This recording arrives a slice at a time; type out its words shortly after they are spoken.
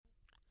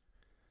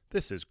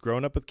This is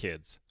Grown Up with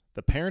Kids,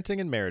 the parenting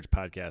and marriage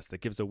podcast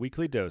that gives a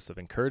weekly dose of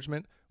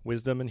encouragement,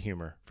 wisdom, and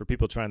humor for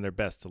people trying their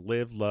best to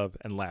live, love,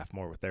 and laugh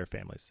more with their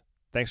families.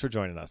 Thanks for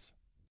joining us.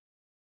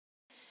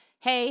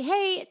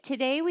 Hey,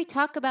 today we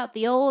talk about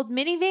the old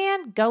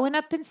minivan going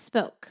up in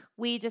smoke.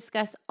 We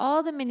discuss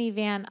all the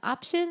minivan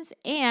options,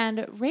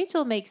 and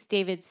Rachel makes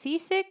David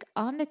seasick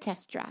on the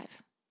test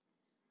drive.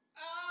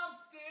 I'm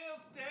still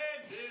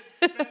standing.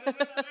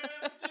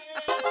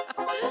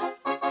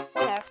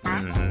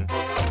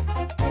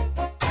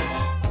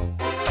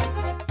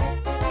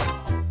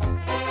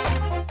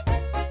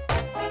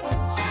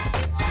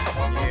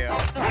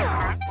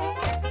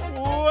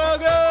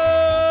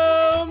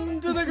 Welcome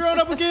to the Grown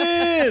Up with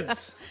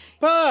Kids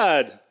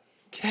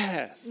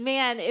podcast.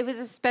 Man, it was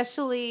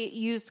especially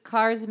used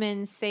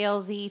carsman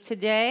salesy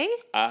today.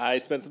 I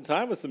spent some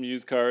time with some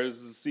used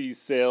cars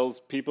sales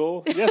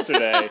people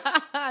yesterday.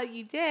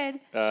 You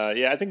did.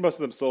 Yeah, I think most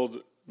of them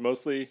sold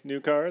mostly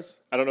new cars.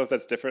 I don't know if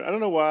that's different. I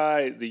don't know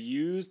why the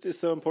used is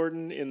so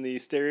important in the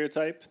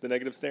stereotype, the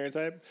negative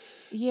stereotype.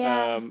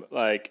 Yeah.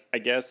 I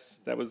guess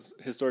that was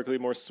historically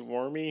more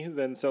swarmy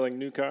than selling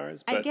new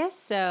cars. But I guess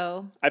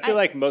so. I feel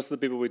like most of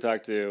the people we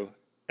talk to,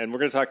 and we're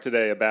going to talk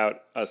today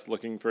about us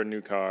looking for a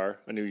new car,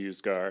 a new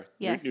used car,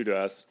 yes. new to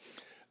us.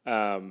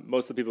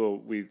 Most of the people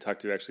we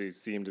talked to actually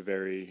seemed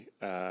very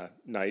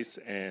nice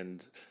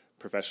and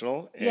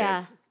professional. And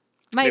yeah.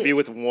 Maybe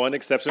with one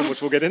exception,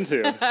 which we'll get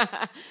into.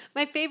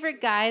 My favorite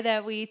guy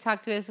that we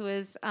talked with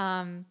was,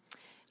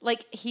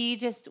 he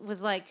just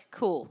was like,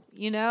 cool,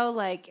 he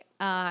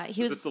was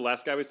this the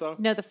last guy we saw?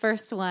 No, the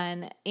first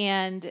one.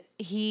 And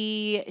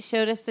he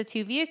showed us the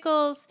two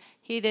vehicles.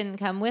 He didn't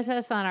come with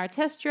us on our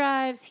test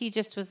drives. He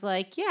just was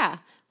like, yeah,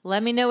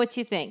 let me know what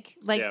you think.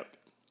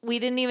 We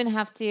didn't even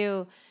have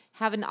to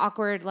have an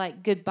awkward,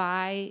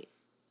 goodbye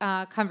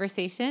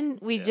conversation.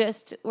 We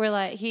just were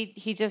like,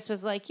 he just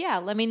was like, yeah,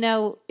 let me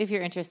know if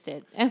you're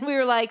interested. And we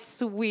were like,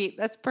 sweet,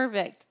 that's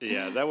perfect.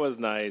 Yeah, that was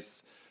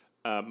nice.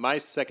 My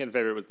second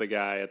favorite was the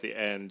guy at the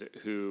end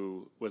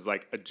who was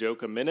like a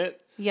joke a minute.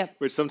 Yep.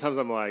 Which sometimes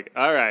I'm like,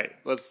 all right,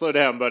 let's slow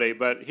down, buddy.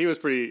 But he was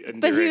pretty endearing.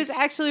 But he was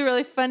actually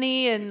really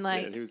funny and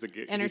he was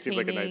entertaining. He seemed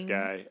like a nice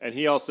guy. And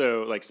he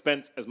also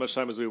spent as much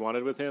time as we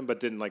wanted with him, but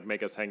didn't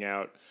make us hang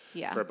out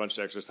for a bunch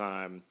of extra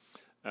time.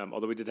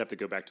 Although we did have to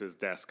go back to his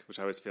desk, which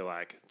I always feel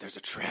like there's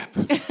a trap.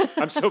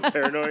 I'm so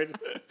paranoid.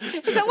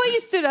 Is that why you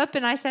stood up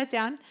and I sat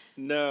down?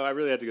 No, I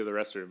really had to go to the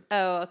restroom.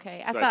 Oh,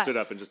 okay. I stood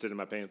up and just did it in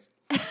my pants.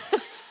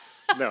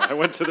 No, I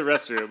went to the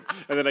restroom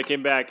and then I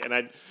came back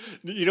and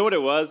you know what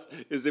it was?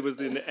 It was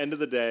the end of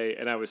the day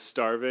and I was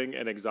starving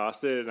and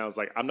exhausted and I was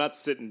like, I'm not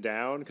sitting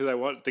down because I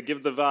want to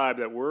give the vibe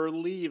that we're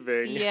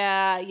leaving.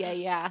 Yeah.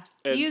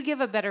 And you give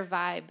a better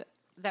vibe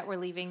that we're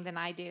leaving than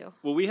I do.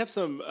 Well, we have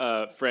some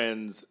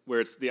friends where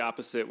it's the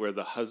opposite, where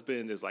the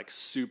husband is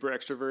super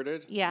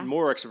extroverted,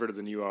 more extroverted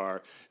than you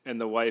are,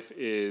 and the wife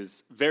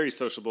is very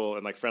sociable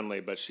and friendly,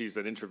 but she's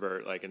an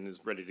introvert, and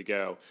is ready to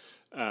go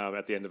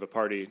at the end of a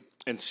party.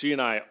 And she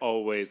and I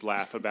always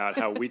laugh about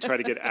how we try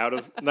to get out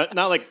of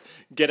not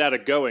get out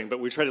of going, but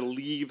we try to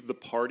leave the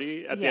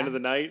party at the end of the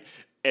night,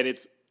 and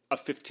it's a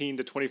 15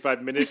 to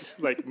 25 minute,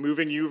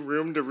 moving you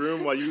room to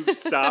room while you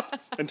stop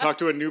and talk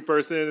to a new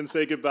person and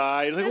say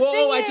goodbye. And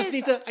whoa, I just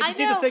need to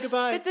say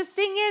goodbye. But the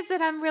thing is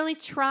that I'm really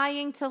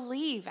trying to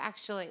leave,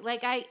 actually.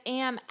 I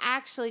am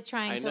actually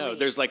trying to leave. I know.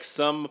 There's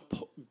some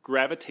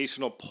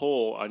gravitational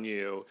pull on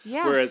you.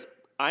 Yeah. Whereas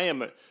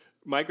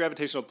my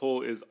gravitational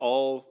pull is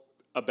all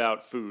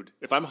about food.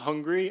 If I'm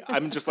hungry,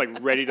 I'm just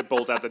ready to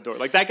bolt out the door.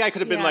 That guy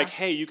could have been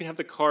hey, you can have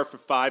the car for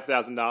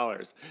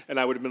 $5,000. And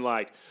I would have been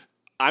like,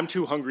 I'm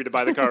too hungry to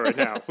buy the car right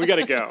now. We got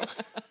to go.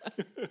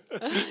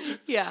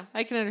 Yeah,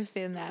 I can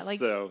understand that.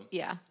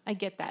 Yeah, I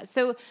get that.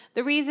 So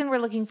the reason we're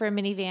looking for a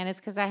minivan is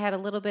because I had a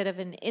little bit of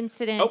an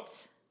incident.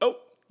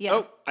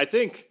 I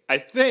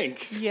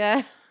think.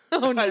 Yeah.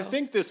 Oh, no. I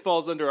think this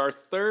falls under our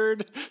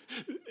third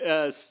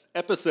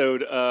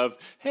episode of,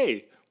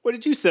 hey, what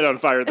did you set on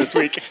fire this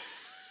week?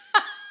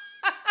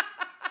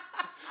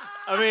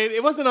 I mean,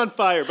 it wasn't on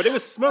fire, but it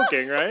was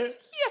smoking, right?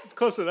 It's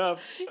close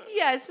enough.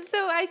 Yes.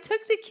 So I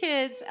took the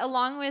kids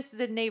along with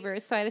the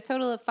neighbors. So I had a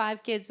total of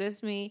 5 kids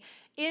with me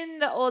in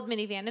the old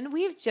minivan. And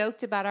we've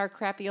joked about our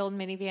crappy old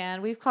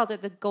minivan. We've called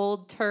it the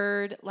gold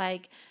turd,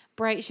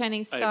 bright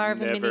shining star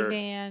of a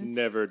minivan.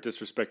 Never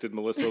disrespected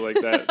Melissa like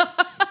that.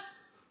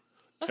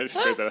 I just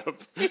made that up.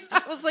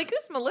 I was like,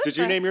 who's Melissa? Did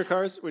you name your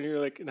cars when you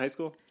were in high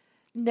school?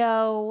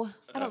 No,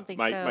 I don't think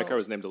so. My car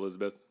was named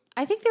Elizabeth.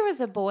 I think there was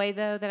a boy,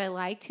 though, that I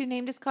liked who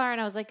named his car, and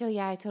I was like, oh,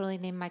 yeah, I totally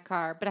named my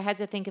car. But I had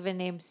to think of a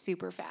name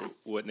super fast.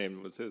 What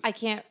name was his? I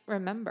can't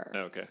remember.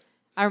 Oh, okay.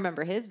 I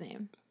remember his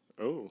name.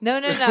 Oh. No,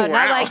 Wow.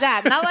 not like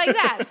that. Not like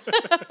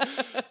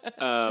that.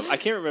 I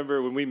can't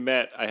remember when we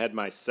met, I had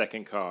my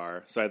second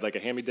car. So I had a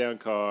hand-me-down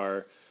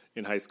car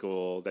in high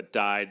school that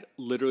died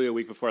literally a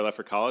week before I left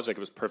for college. It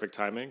was perfect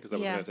timing because I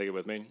was going to take it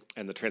with me.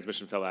 And the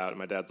transmission fell out, and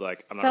my dad's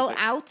like, I'm not... Fell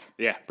out?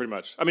 Yeah, pretty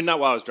much. I mean,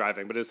 not while I was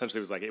driving, but it essentially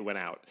was it went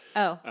out.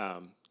 Oh.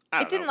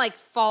 It didn't like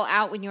fall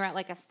out when you were at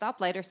like a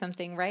stoplight or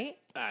something, right?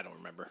 I don't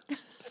remember.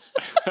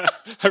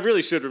 I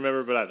really should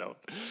remember, but I don't.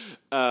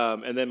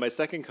 And then my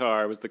second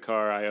car was the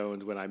car I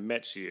owned when I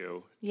met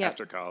you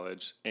after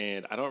college.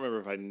 And I don't remember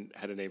if I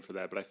had a name for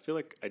that, but I feel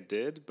like I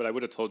did, but I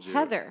would have told you.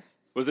 Heather.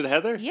 Was it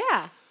Heather?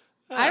 Yeah.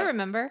 I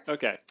remember.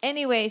 Okay.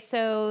 Anyway,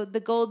 so the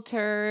Gold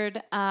Turd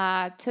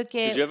took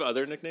it. Did you have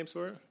other nicknames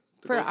for it?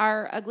 For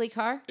our ugly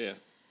car? Yeah.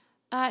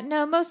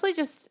 No, mostly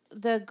just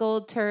the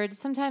Gold Turd.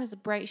 Sometimes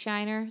Bright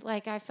Shiner.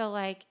 Like, I felt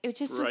like it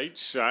just Bright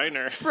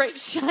Shiner. Bright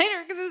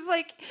Shiner, because it was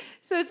like,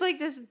 so it's like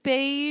this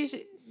beige,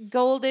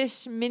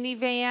 goldish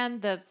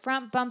minivan. The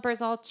front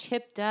bumper's all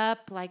chipped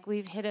up. Like,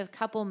 we've hit a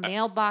couple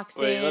mailboxes.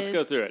 Wait, let's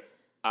go through it.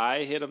 I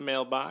hit a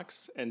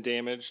mailbox and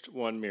damaged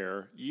one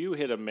mirror. You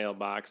hit a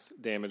mailbox,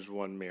 damaged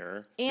one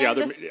mirror. And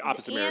the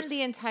opposite mirrors. And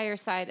the entire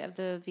side of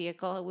the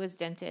vehicle was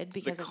dented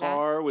because of that. The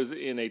car was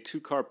in a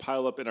 2-car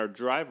pileup in our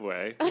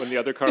driveway when the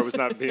other car was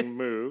not being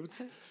moved.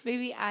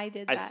 Maybe I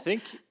did that.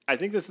 I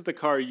think this is the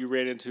car you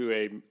ran into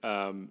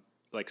a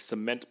like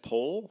cement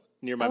pole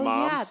near my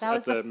mom's. Yeah, that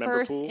was the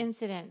first pool.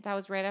 Incident. That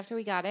was right after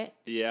we got it.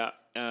 Yeah.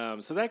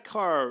 So that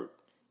car.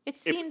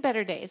 It's seen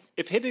better days.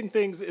 If hitting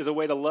things is a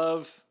way to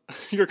love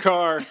your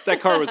car, that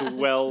car was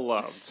well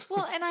loved.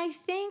 Well, and I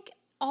think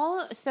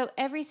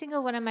every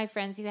single one of my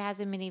friends who has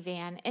a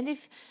minivan, and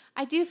if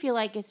I do feel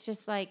like it's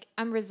just like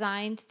I'm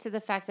resigned to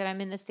the fact that I'm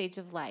in the stage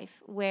of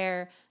life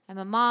where I'm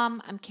a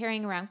mom, I'm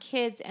carrying around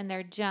kids and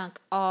their junk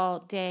all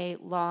day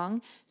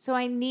long. So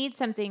I need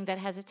something that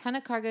has a ton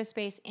of cargo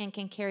space and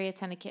can carry a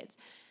ton of kids.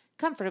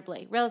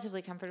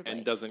 Relatively comfortably.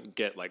 And doesn't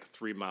get like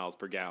 3 miles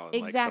per gallon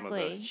exactly.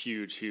 like some of the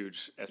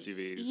huge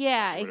SUVs.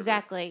 Yeah,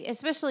 exactly.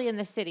 Especially in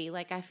the city.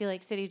 Like, I feel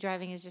like city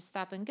driving is just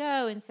stop and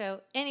go. And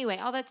so, anyway,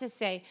 all that to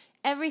say,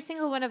 every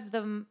single one of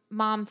the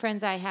mom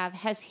friends I have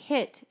has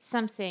hit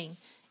something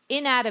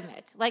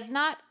inanimate. Like,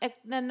 not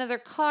another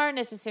car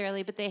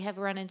necessarily, but they have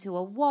run into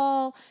a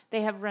wall.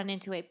 They have run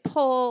into a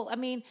pole. I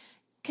mean,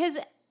 because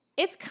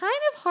it's kind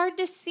of hard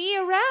to see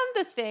around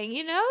the thing,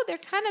 you know? They're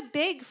kind of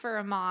big for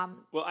a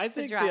mom. Well, I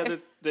think the other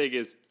thing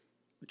is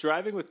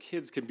driving with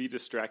kids can be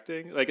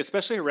distracting, like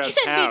especially around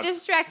town. Can be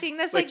distracting.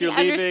 That's like the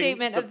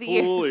understatement of the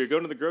year. Or you're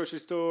going to the grocery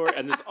store,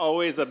 and there's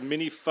always a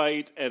mini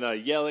fight and a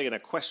yelling and a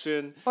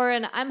question. Or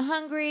an I'm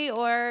hungry,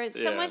 or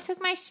someone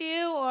took my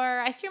shoe, or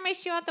I threw my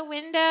shoe out the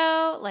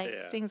window,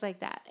 things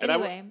like that. And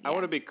anyway, I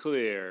want to be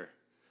clear.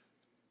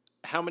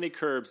 How many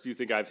curbs do you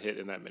think I've hit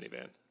in that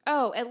minivan?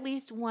 Oh, at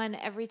least one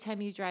every time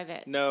you drive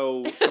it.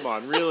 No, come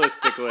on.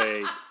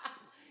 Realistically,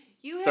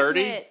 you have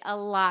 30? Hit a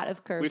lot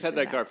of curbs. We've had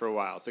that car for a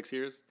while. 6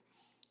 years?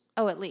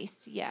 Oh, at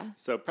least, yeah.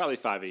 So probably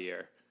 5 a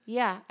year.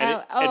 Yeah.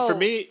 And for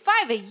me...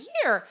 5 a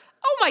year?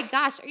 Oh, my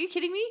gosh. Are you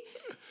kidding me?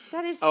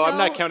 That is I'm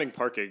not counting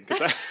parking.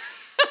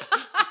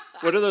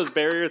 What are those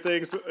barrier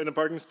things in a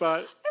parking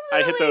spot?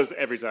 I hit those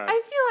every time.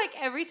 I feel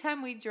like every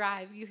time we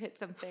drive, you hit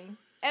something.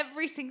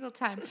 Every single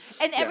time.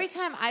 And every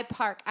time I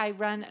park, I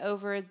run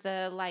over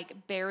the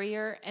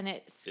barrier and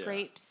it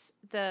scrapes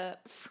the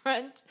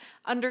front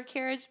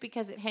undercarriage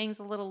because it hangs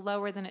a little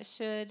lower than it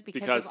should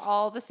because of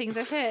all the things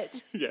I've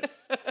hit.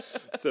 Yes.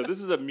 So this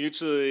is a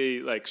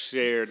mutually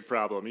shared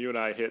problem. You and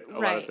I hit a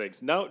lot of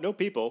things. No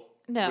people.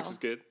 No. Which is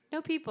good.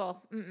 No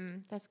people.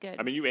 That's good.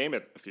 I mean, you aim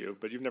at a few,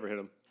 but you've never hit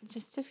them.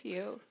 Just a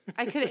few.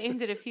 I could have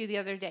aimed at a few the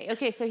other day.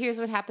 Okay, so here's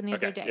what happened the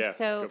other day. Yeah,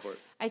 so go for it.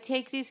 I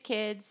take these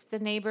kids, the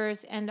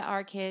neighbors and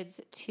our kids,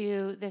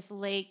 to this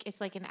lake.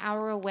 It's like an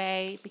hour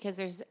away because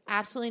there's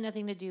absolutely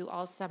nothing to do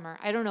all summer.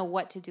 I don't know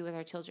what to do with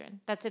our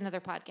children. That's another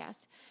podcast.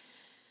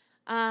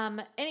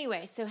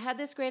 Anyway, so had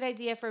this great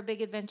idea for a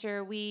big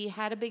adventure. We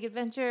had a big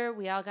adventure.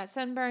 We all got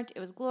sunburnt. It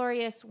was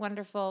glorious,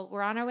 wonderful.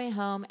 We're on our way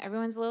home.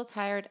 Everyone's a little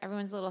tired.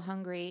 Everyone's a little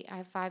hungry. I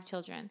have 5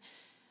 children.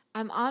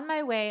 I'm on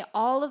my way.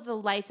 All of the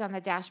lights on the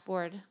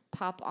dashboard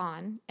pop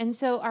on. And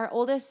so our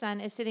oldest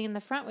son is sitting in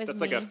the front with me. That's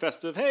like a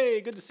festive,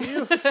 hey, good to see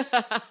you.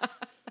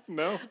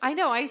 No? I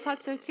know. I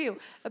thought so too.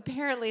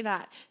 Apparently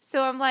not.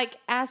 So I'm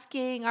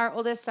asking our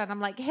oldest son, I'm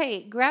like,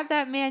 hey, grab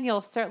that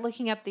manual, start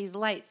looking up these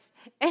lights.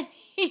 And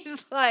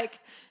he's like,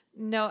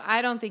 no,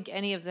 I don't think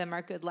any of them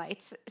are good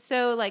lights.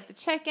 So the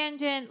check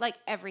engine,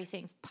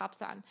 everything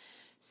pops on.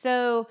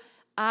 So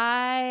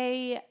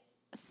I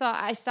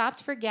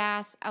stopped for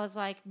gas. I was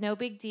like, no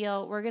big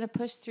deal. We're going to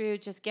push through,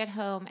 just get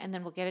home, and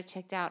then we'll get it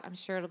checked out. I'm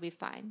sure it'll be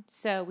fine.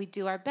 So we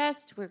do our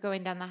best. We're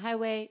going down the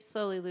highway,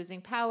 slowly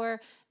losing power,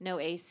 no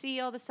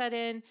AC all of a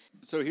sudden.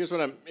 So here's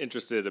what I'm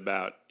interested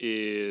about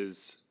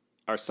is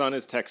our son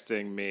is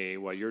texting me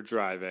while you're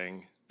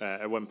driving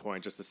at one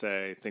point just to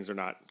say things are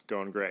not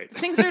going great.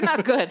 Things are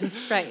not good,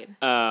 right.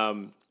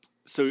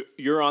 So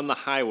you're on the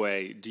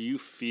highway. Do you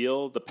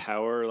feel the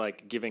power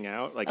giving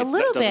out? It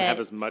doesn't have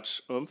as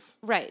much oomph?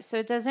 Right. So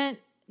it doesn't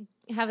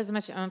have as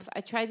much oomph. I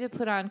tried to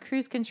put on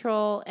cruise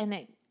control and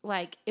it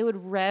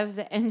would rev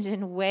the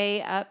engine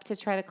way up to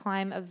try to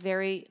climb a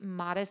very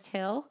modest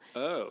hill.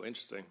 Oh,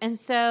 interesting. And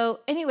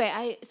so anyway,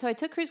 I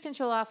took cruise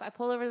control off. I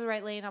pull over to the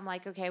right lane. I'm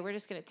like, okay, we're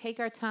just going to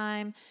take our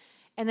time.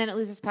 And then it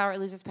loses power.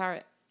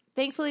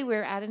 thankfully we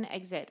were at an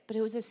exit, but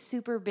it was a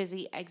super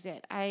busy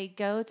exit. I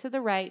go to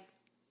the right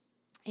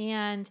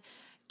and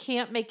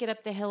can't make it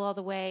up the hill all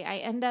the way. I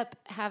end up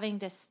having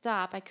to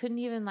stop. I couldn't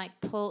even like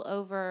pull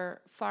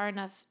over far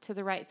enough to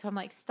the right. So I'm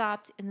like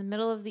stopped in the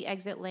middle of the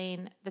exit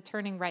lane, the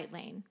turning right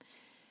lane.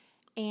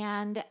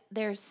 And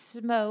there's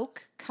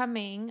smoke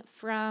coming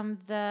from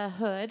the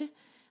hood.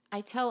 I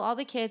tell all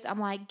the kids, I'm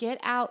like, get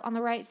out on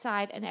the right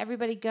side and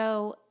everybody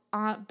go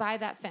on by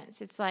that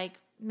fence. It's like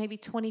maybe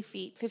 20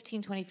 feet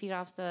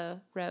off the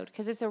road.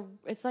 Because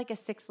it's like a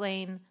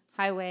 6-lane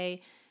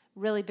highway,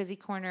 really busy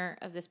corner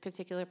of this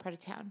particular part of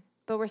town.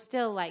 But we're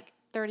still like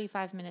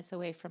 35 minutes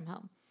away from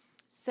home.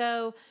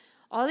 So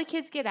all the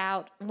kids get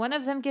out. One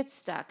of them gets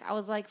stuck. I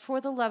was like, for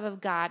the love of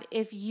God,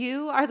 if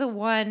you are the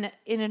one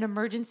in an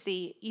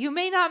emergency, you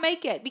may not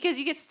make it because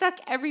you get stuck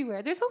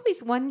everywhere. There's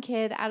always one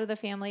kid out of the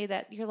family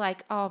that you're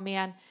like, oh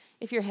man,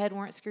 if your head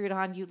weren't screwed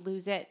on, you'd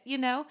lose it, you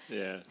know?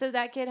 Yeah. So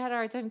that kid had a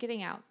hard time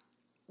getting out.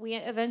 We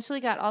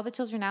eventually got all the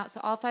children out. So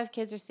all 5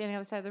 kids are standing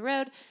on the side of the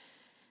road.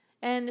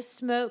 And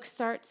smoke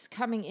starts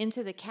coming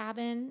into the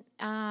cabin.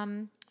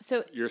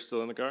 So you're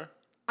still in the car?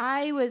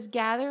 I was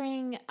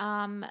gathering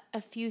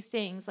a few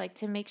things, like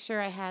to make sure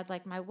I had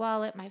like my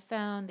wallet, my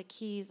phone, the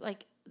keys,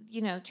 like,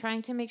 you know,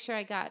 trying to make sure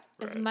I got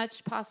as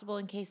much possible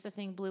in case the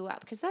thing blew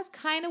up. Because that's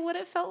kind of what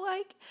it felt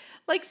like.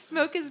 Like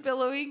smoke is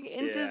billowing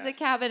into the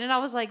cabin. And I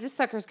was like, this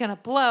sucker's going to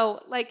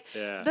blow. Like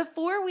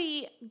before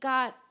we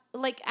got...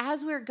 Like,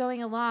 as we were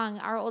going along,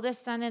 our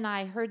oldest son and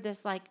I heard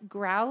this, like,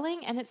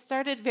 growling, and it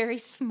started very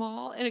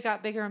small, and it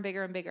got bigger and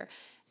bigger and bigger.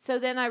 So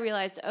then I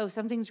realized, oh,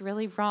 something's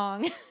really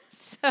wrong.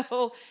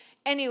 So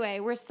anyway,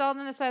 we're stalled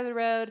on the side of the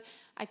road.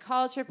 I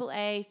call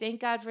AAA. Thank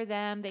God for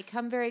them. They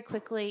come very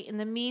quickly. In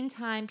the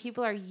meantime,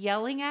 people are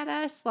yelling at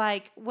us.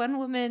 Like, one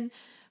woman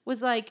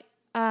was like,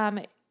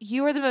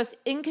 you are the most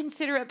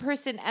inconsiderate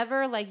person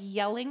ever, like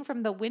yelling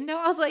from the window.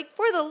 I was like,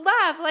 for the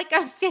love, like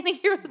I'm standing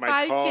here with 5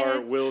 kids. My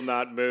car will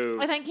not move.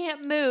 And I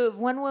can't move.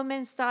 One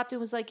woman stopped and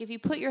was like, if you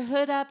put your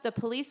hood up, the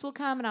police will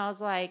come. And I was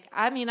like,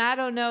 I mean, I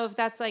don't know if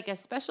that's like a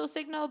special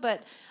signal,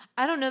 but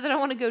I don't know that I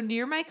want to go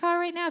near my car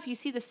right now. If you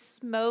see the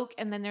smoke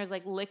and then there's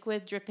like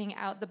liquid dripping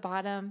out the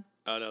bottom.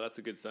 Oh, no, that's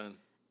a good sign.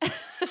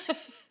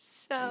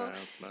 So no,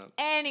 it's not.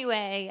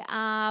 Anyway,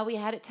 we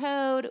had it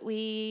towed.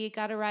 We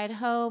got a ride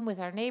home with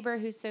our neighbor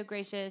who's so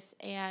gracious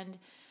and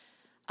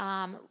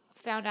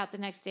found out the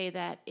next day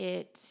that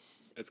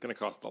it's going to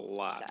cost a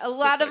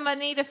lot of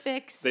money to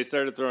fix. They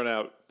started throwing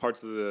out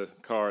parts of the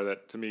car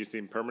that to me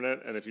seem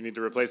permanent, and if you need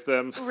to replace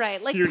them,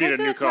 right, like you need a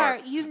new car.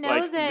 You know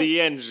like that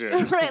the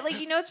engine, right? Like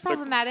you know, it's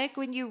problematic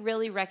when you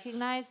really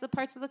recognize the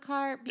parts of the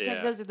car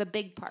because those are the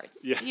big parts.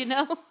 Yes. You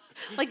know,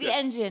 like the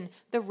engine,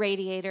 the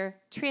radiator,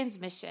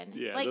 transmission.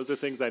 Yeah, like, those are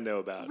things I know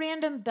about.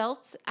 Random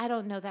belts, I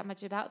don't know that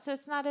much about, so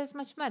it's not as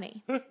much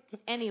money.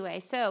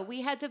 Anyway, so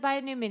we had to buy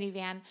a new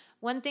minivan.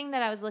 One thing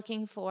that I was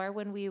looking for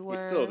when we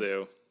still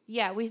do.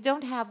 Yeah, we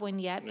don't have one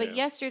yet. But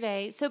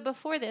yesterday, so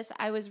before this,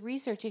 I was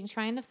researching,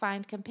 trying to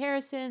find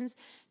comparisons,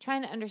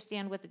 trying to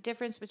understand what the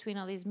difference between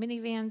all these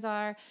minivans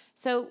are.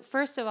 So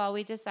first of all,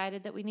 we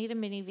decided that we need a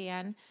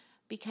minivan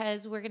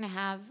because we're going to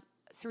have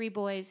 3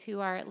 boys who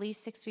are at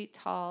least 6 feet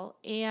tall,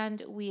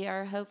 and we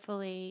are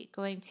hopefully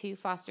going to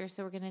foster,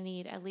 so we're going to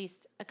need at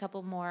least a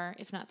couple more,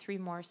 if not 3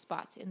 more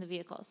spots in the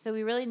vehicle. So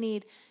we really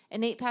need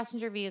an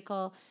 8-passenger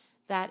vehicle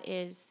that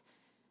is...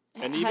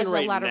 And even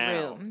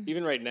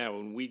right now,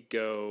 when we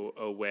go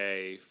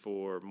away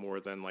for more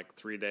than like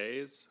 3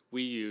 days,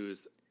 we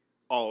use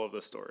all of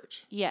the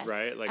storage. Yes,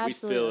 right? Like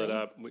absolutely. We fill it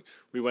up.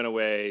 We went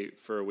away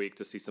for a week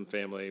to see some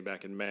family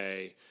back in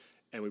May,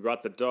 and we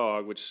brought the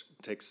dog, which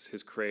takes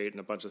his crate and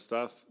a bunch of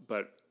stuff,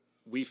 but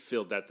we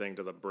filled that thing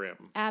to the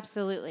brim.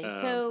 Absolutely.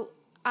 So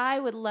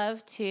I would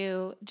love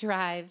to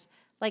drive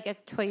like a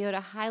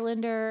Toyota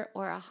Highlander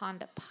or a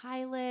Honda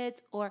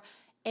Pilot or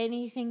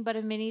anything but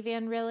a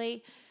minivan,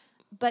 really.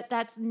 But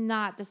that's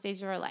not the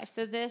stage of our life.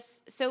 So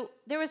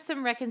there was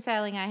some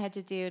reconciling I had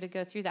to do to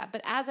go through that.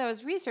 But as I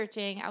was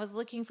researching, I was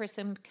looking for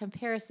some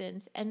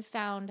comparisons and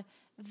found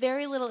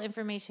very little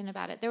information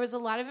about it. There was a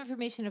lot of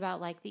information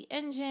about like the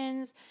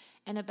engines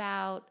and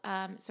about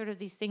sort of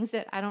these things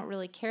that I don't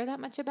really care that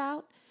much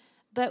about.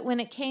 But when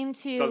it came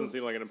to... Doesn't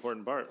seem like an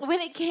important part. When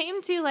it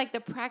came to like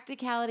the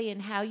practicality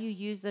and how you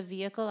use the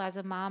vehicle as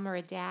a mom or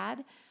a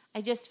dad,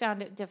 I just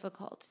found it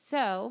difficult.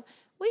 So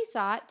we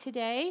thought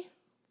today...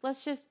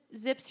 Let's just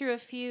zip through a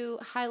few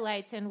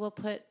highlights, and we'll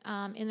put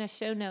in the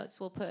show notes,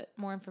 we'll put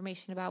more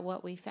information about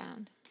what we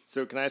found.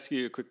 So can I ask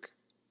you a quick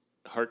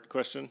heart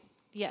question?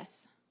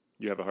 Yes.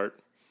 You have a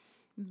heart?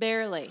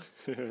 Barely.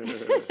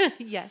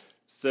 Yes.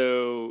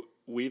 So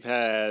we've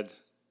had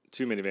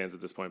 2 minivans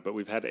at this point, but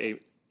we've had a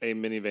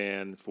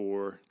minivan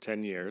for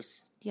 10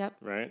 years. Yep.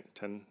 Right?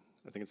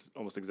 I think it's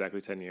almost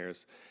exactly 10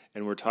 years.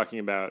 And we're talking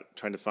about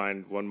trying to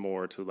find one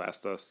more to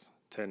last us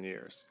 10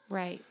 years.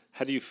 Right.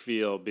 How do you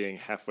feel being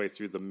halfway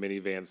through the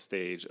minivan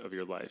stage of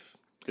your life?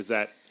 Is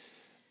that,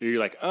 you're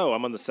like, oh,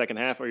 I'm on the second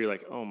half, or you're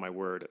like, oh, my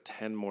word,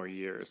 10 more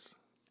years?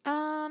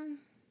 Or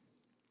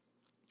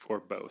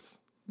both?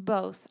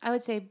 Both. I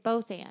would say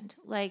both and.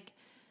 Like,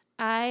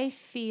 I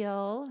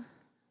feel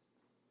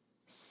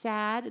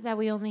sad that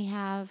we only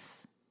have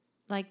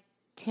like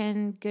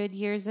 10 good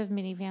years of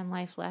minivan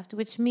life left,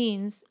 which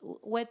means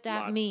what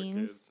that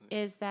means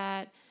is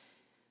that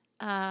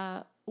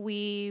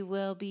we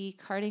will be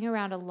carting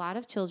around a lot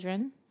of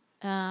children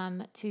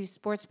to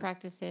sports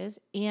practices,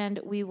 and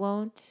we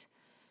won't,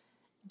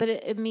 but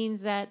it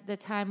means that the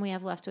time we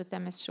have left with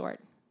them is short.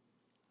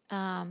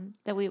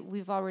 That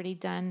we've already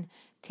done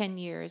 10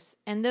 years.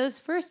 And those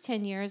first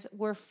 10 years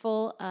were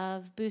full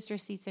of booster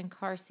seats and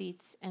car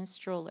seats and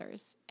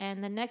strollers.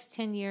 And the next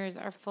 10 years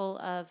are full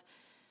of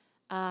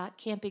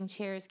camping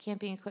chairs,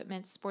 camping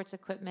equipment, sports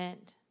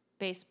equipment,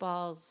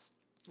 baseballs,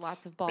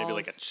 lots of balls. Maybe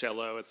like a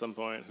cello at some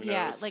point. Who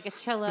knows? Like a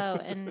cello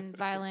and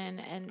violin.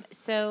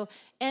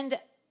 And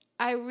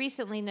I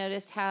recently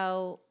noticed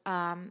how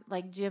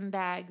like gym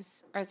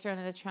bags are thrown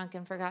in the trunk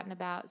and forgotten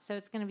about. So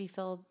it's going to be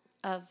filled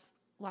of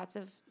lots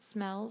of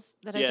smells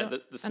that I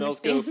don't the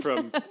smells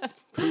understand. go from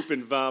poop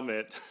and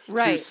vomit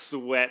to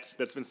sweat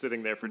that's been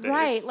sitting there for days.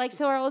 Right. Like,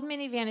 so our old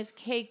minivan is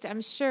caked,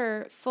 I'm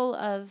sure, full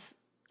of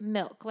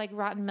milk, like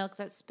rotten milk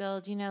that's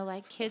spilled. You know,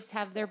 like kids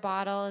have their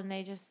bottle and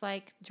they just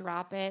like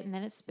drop it and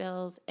then it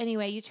spills.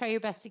 Anyway, you try your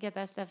best to get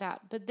that stuff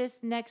out. But this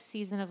next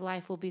season of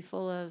life will be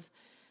full of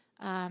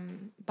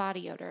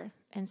body odor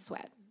and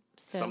sweat.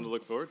 So, something to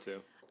look forward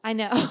to. I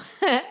know.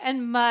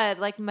 And mud,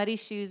 like muddy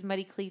shoes,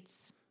 muddy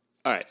cleats.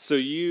 All right, so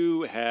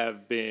you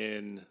have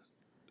been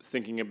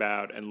thinking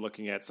about and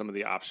looking at some of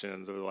the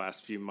options over the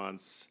last few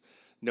months,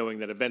 knowing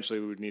that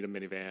eventually we would need a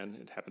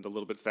minivan. It happened a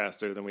little bit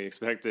faster than we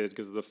expected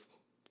because of the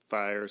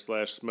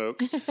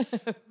fire/smoke.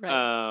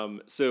 Right.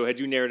 So had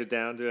you narrowed it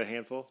down to a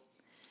handful?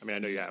 I mean, I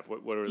know you have.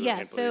 What are the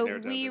handfuls you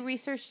narrowed down to? We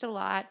researched a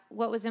lot.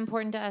 What was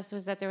important to us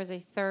was that there was a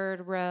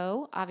third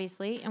row,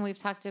 obviously, and we've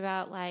talked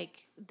about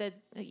like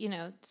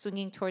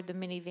swinging toward the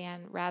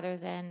minivan rather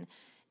than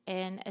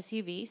an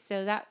SUV.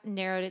 So that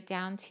narrowed it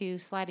down to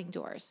sliding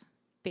doors,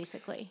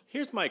 basically.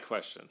 Here's my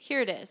question. Here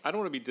it is. I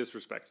don't want to be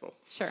disrespectful.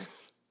 Sure.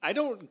 I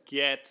don't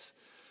get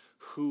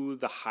who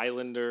the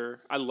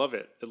Highlander, I love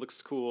it. It looks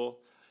cool.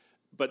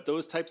 But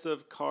those types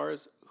of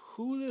cars,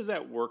 who does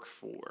that work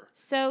for?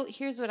 So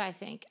here's what I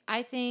think.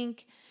 I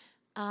think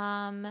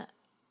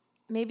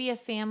maybe a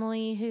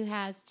family who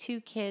has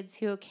 2 kids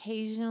who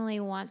occasionally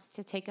wants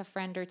to take a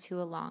friend or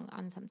 2 along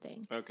on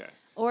something. Okay.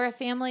 Or a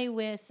family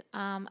with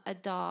a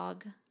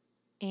dog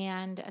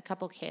and a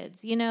couple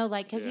kids,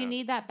 because you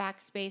need that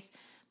backspace.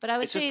 But I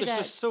would say there's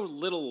just so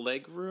little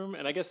leg room.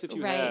 And I guess if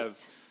you have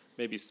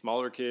maybe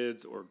smaller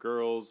kids or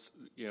girls,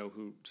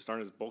 who just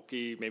aren't as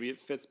bulky, maybe it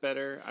fits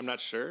better. I'm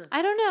not sure.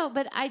 I don't know,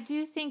 but I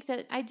do think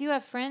that I do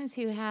have friends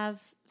who have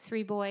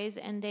 3 boys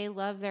and they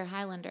love their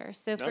Highlander.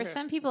 So for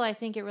some people, I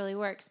think it really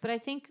works. But I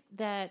think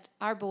that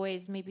our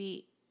boys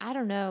maybe, I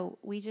don't know,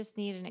 we just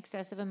need an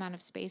excessive amount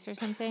of space or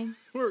something.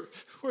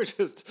 we're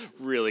just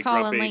really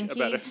tall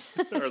grumpy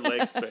about our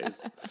leg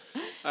space.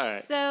 All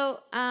right. So,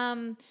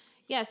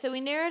 so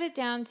we narrowed it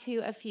down to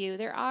a few.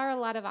 There are a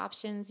lot of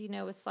options,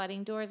 with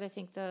sliding doors. I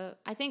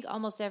think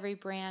almost every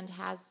brand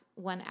has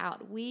one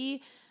out.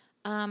 We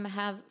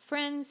have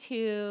friends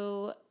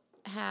who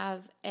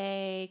have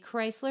a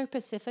Chrysler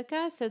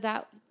Pacifica, so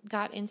that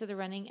got into the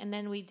running. And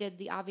then we did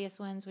the obvious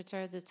ones, which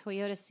are the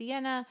Toyota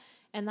Sienna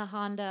and the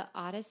Honda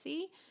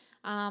Odyssey.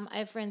 I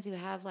have friends who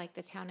have like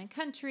the Town and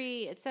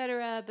Country,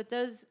 etc. But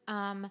those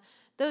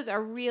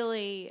are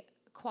really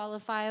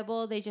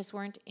qualifiable. They just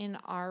weren't in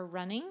our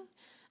running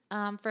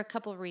for a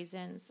couple of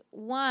reasons.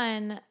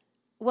 One,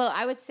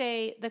 I would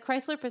say the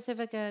Chrysler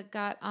Pacifica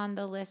got on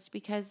the list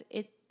because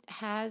it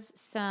has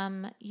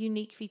some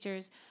unique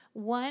features.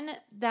 One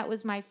that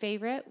was my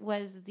favorite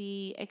was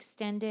the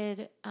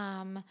extended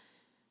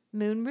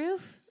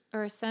moonroof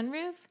or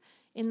sunroof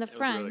in the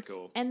front. Was really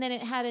cool. And then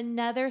it had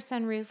another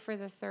sunroof for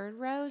the third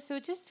row. So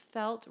it just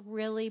felt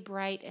really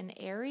bright and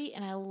airy,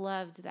 and I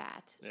loved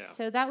that. Yeah.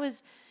 So that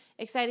was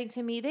exciting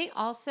to me. They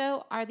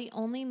also are the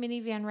only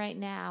minivan right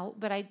now,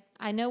 but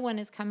I know one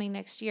is coming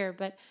next year,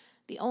 but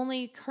the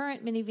only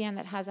current minivan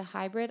that has a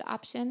hybrid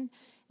option.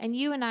 And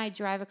you and I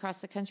drive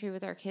across the country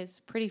with our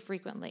kids pretty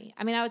frequently.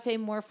 I mean, I would say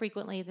more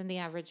frequently than the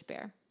average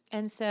bear.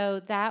 And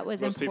so that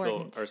was important.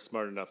 Most people are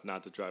smart enough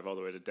not to drive all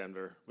the way to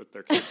Denver with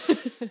their kids.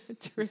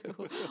 True.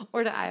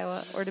 Or to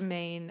Iowa or to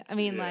Maine. I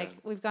mean,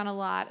 we've gone a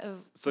lot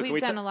of,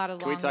 we've done a lot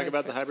of long Can we talk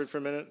about trips. the hybrid for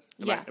a minute?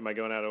 Am I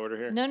going out of order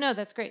here? No,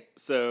 that's great.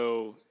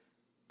 So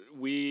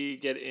we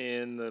get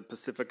in the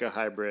Pacifica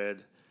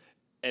hybrid,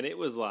 and it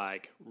was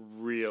like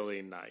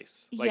really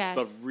nice. Like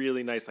the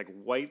really nice like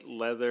white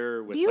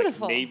leather with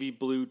beautiful. Like navy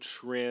blue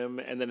trim,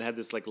 and then it had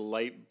this like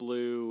light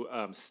blue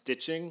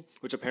stitching,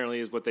 which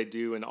apparently is what they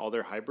do in all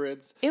their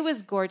hybrids. It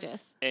was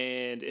gorgeous.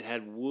 And it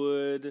had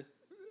wood.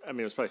 I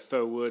mean, it was probably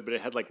faux wood, but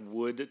it had like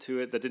wood to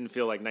it that didn't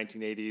feel like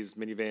 1980s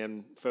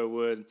minivan faux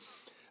wood.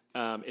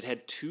 It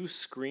had 2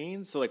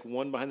 screens, so like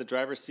one behind the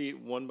driver's seat,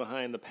 one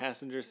behind the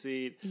passenger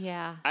seat.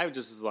 Yeah. I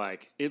just was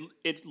like,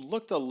 it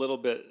looked a little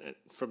bit,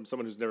 from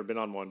someone who's never been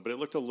on one, but it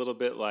looked a little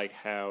bit like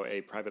how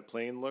a private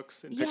plane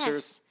looks in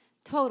pictures.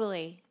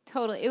 Totally.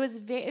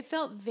 It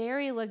felt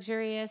very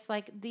luxurious.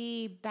 Like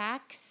the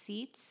back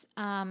seats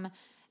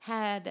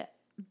had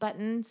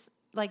buttons,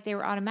 like they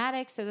were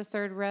automatic. So the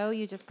third row,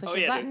 you just push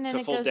a button and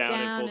it goes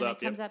down and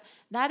it comes up.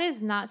 That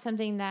is not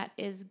something that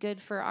is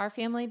good for our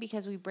family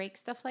because we break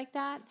stuff like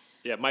that.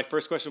 Yeah, my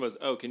first question was,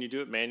 can you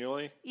do it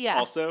manually? Yeah.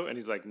 Also? And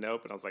he's like,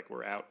 nope. And I was like,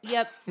 we're out.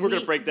 Yep. We're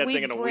going to break that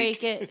thing in a week. We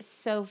break it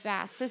so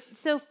fast.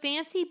 So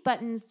fancy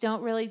buttons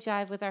don't really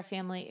jive with our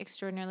family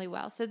extraordinarily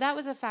well. So that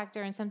was a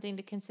factor and something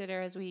to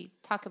consider as we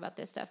talk about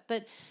this stuff.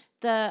 But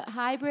the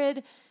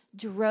hybrid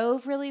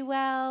drove really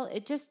well.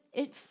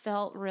 It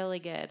felt really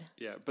good.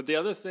 Yeah, but the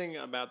other thing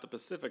about the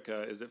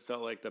Pacifica is it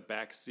felt like the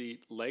backseat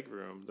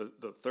legroom,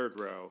 the third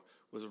row,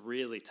 was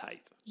really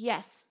tight.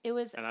 Yes, it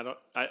was. And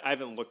I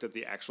haven't looked at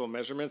the actual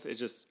measurements. It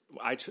just,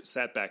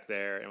 sat back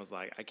there and was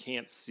like, I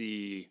can't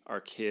see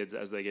our kids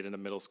as they get into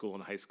middle school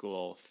and high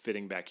school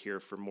fitting back here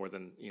for more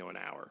than, an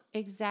hour.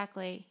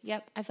 Exactly.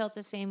 Yep, I felt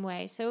the same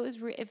way. So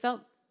it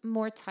felt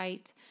more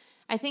tight.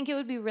 I think it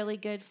would be really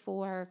good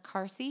for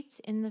car seats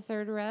in the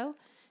third row.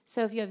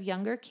 So if you have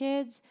younger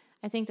kids,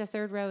 I think the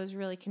third row is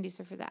really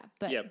conducive for that.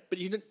 But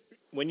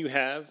when you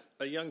have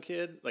a young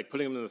kid, like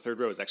putting them in the third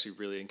row is actually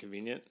really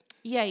inconvenient.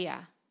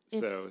 Yeah.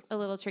 It's a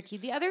little tricky.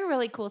 The other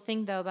really cool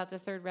thing, though, about the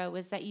third row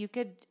was that you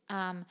could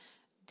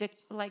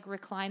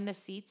recline the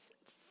seats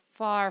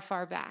far,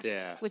 far back,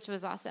 which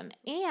was awesome.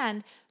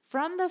 And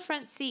from the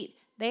front seat,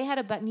 they had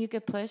a button you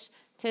could push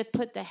to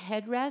put the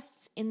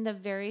headrests in the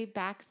very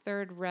back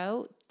third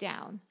row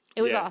down.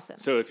 It was awesome.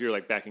 So if you're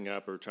like backing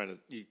up or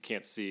you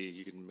can't see,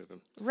 you can move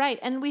them. Right.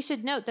 And we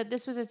should note that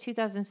this was a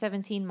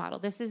 2017 model.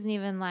 This isn't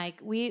even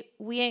like, we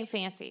ain't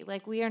fancy.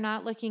 Like we are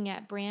not looking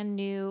at brand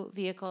new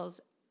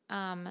vehicles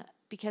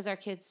because our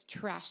kids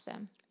trash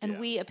them. And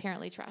we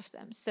apparently trash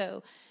them.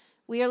 So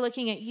we are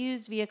looking at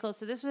used vehicles.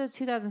 So this was a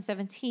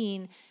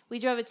 2017. We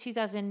drove a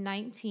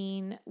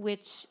 2019,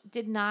 which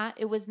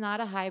it was not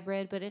a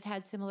hybrid, but it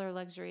had similar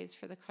luxuries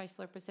for the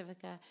Chrysler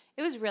Pacifica.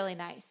 It was really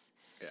nice.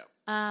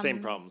 Yeah.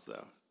 Same problems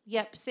though.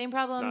 Yep, same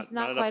problems,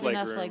 not quite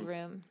enough leg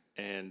room.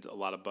 And a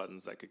lot of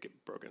buttons that could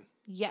get broken.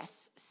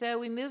 Yes. So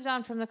we moved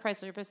on from the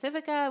Chrysler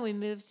Pacifica. We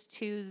moved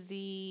to the...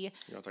 You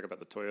want to talk about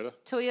the Toyota?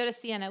 Toyota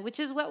Sienna, which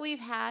is what we've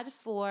had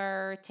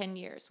for 10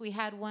 years. We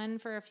had one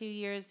for a few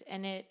years,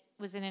 and it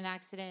was in an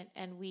accident,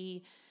 and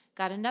we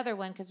got another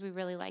one because we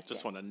really liked it.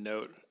 Just want to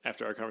note,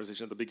 after our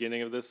conversation at the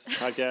beginning of this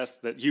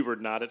podcast, that you were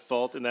not at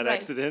fault in that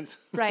accident.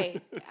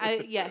 Right.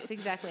 Yes,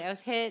 exactly. I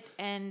was hit,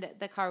 and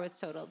the car was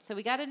totaled. So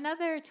we got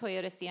another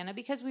Toyota Sienna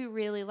because we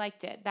really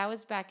liked it. That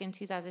was back in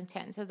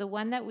 2010. So the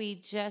one that we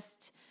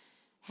just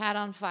had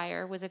on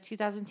fire was a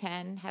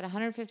 2010, had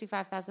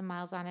 155,000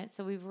 miles on it.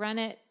 So we've run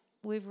it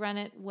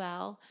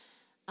well.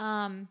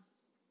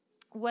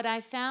 What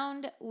I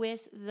found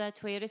with the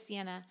Toyota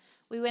Sienna,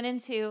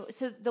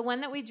 so the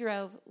one that we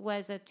drove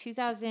was a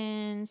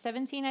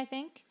 2017, I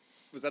think.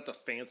 Was that the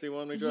fancy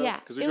one we drove? Yeah.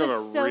 Because we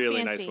drove a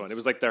really nice one. It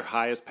was like their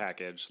highest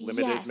package.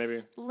 Limited,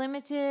 maybe?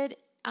 Limited,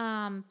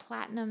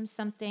 platinum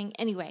something.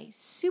 Anyway,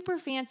 super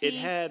fancy. It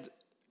had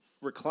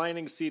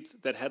reclining seats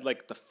that had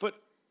like the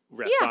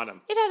footrest on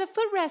them. It had a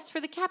footrest for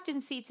the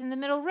captain seats in the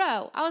middle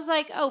row. I was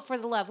like, oh, for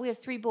the love. We have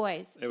 3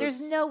 boys. There's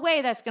no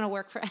way that's going to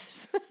work for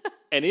us.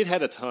 And it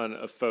had a ton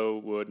of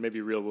faux wood,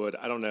 maybe real wood.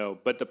 I don't know.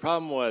 But the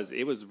problem was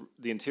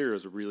the interior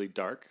was really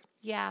dark.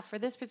 Yeah, for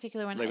this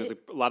particular one. Like it was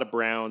a lot of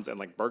browns and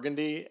like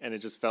burgundy, and it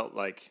just felt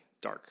like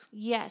dark.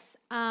 Yes.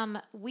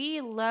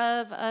 We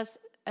love us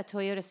a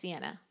Toyota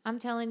Sienna. I'm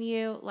telling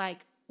you,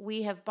 like,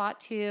 we have bought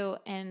 2,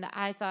 and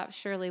I thought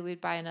surely we'd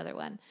buy another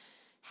one.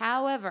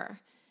 However,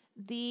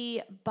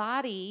 the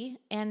body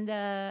and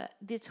the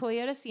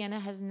Toyota Sienna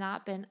has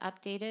not been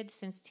updated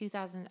since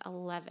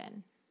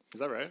 2011. Is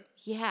that right?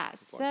 Yeah.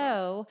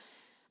 So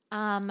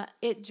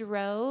it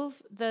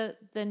drove, the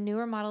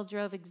newer model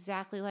drove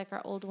exactly like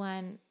our old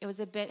one. It was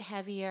a bit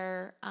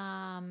heavier,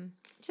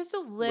 just a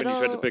little. When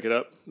you tried to pick it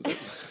up?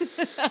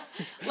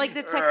 Like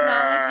the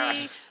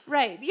technology.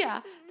 Right,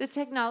 yeah. The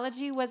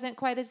technology wasn't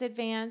quite as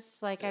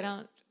advanced. Like I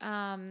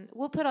don't,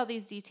 we'll put all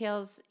these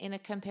details in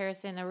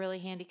a really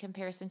handy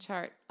comparison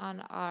chart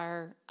on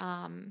our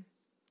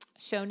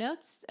show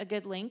notes, a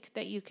good link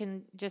that you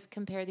can just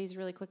compare these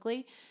really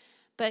quickly.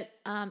 But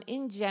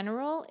in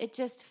general, it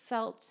just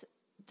felt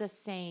the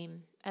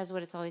same as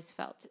what it's always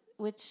felt,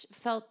 which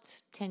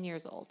felt 10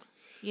 years old,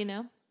 you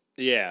know?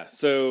 Yeah.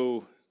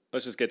 So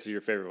let's just get to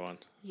your favorite one.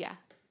 Yeah.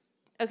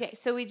 Okay.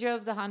 So we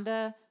drove the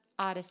Honda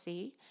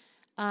Odyssey.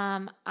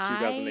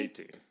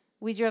 2018.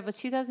 We drove a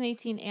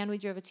 2018 and we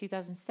drove a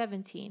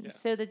 2017. Yeah.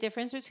 So the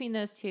difference between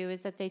those two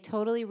is that they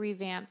totally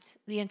revamped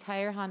the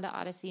entire Honda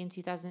Odyssey in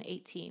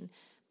 2018.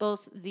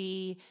 Both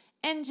the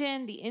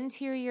engine, the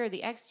interior,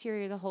 the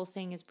exterior, the whole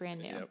thing is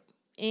brand new. Yep.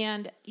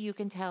 And you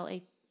can tell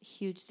a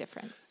huge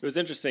difference. It was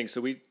interesting. So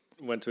we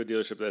went to a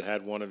dealership that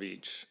had one of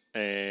each,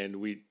 and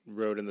we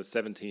rode in the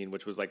 17,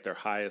 which was like their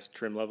highest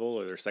trim level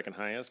or their second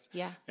highest.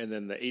 Yeah. And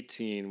then the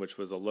 18, which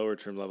was a lower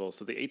trim level.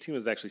 So the 18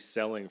 was actually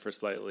selling for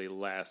slightly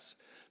less,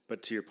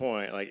 But to your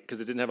point, like,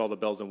 because it didn't have all the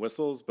bells and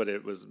whistles, but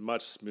it was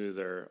much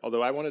smoother.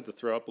 Although I wanted to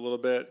throw up a little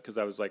bit because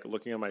I was like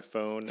looking on my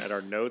phone at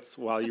our notes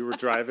while you were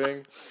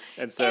driving,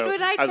 and so and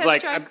when I was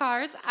test drive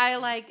cars, I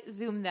like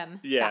zoom them.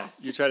 Yeah,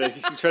 fast. you try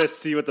to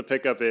see what the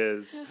pickup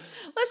is.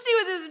 Let's see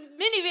what this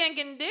minivan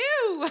can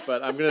do.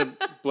 But I'm gonna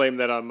blame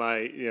that on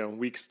my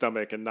weak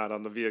stomach and not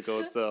on the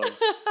vehicle itself.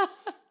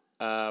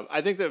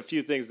 I think that a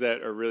few things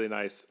that are really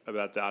nice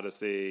about the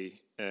Odyssey.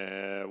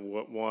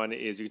 One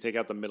is you can take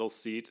out the middle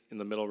seat in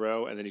the middle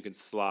row, and then you can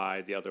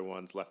slide the other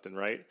ones left and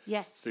right.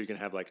 Yes. So you can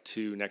have like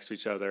two next to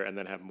each other, and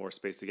then have more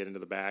space to get into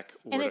the back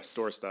or to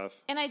store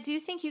stuff. And I do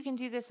think you can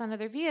do this on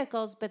other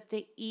vehicles, but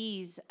the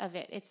ease of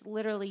it, it's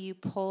literally you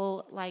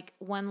pull like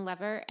one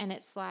lever, and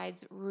it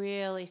slides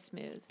really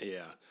smooth.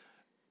 Yeah.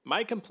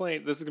 My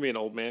complaint, this is going to be an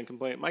old man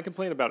complaint. My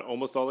complaint about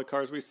almost all the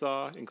cars we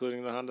saw,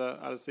 including the Honda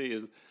Odyssey,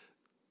 is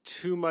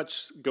too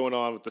much going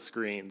on with the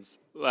screens.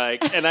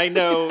 Like, and I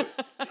know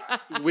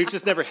we've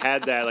just never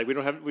had that. Like, we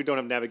don't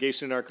have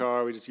navigation in our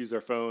car. We just use our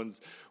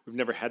phones. We've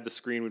never had the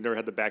screen. We've never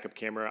had the backup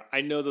camera.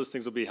 I know those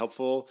things will be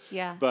helpful.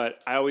 Yeah. But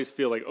I always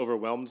feel like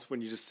overwhelmed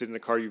when you just sit in a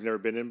car you've never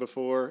been in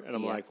before, and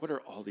I'm like, what are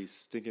all these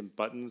stinking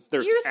buttons?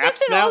 There's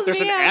apps now.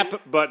 There's an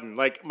app button.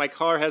 Like, my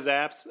car has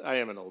apps. I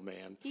am an old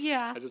man.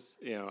 Yeah. I just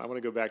I want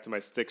to go back to my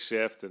stick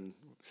shift and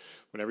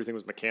when everything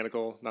was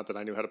mechanical. Not that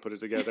I knew how to put it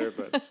together,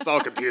 but it's all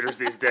computers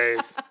these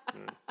days.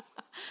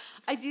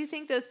 I do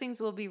think those things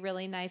will be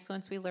really nice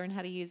once we learn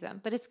how to use them,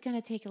 but it's going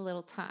to take a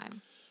little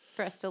time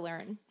for us to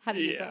learn how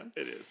to use them.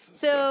 Yeah, it is.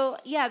 So,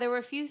 there were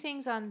a few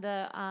things on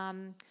the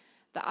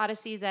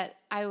Odyssey that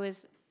I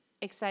was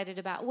excited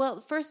about. Well,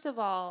 first of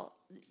all,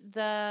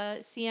 the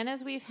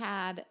Siennas we've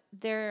had,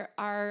 there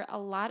are a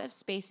lot of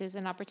spaces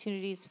and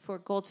opportunities for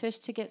goldfish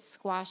to get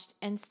squashed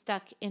and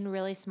stuck in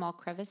really small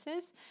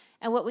crevices.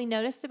 And what we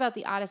noticed about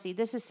the Odyssey,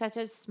 this is such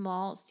a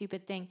small,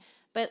 stupid thing,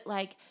 but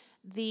like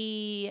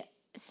the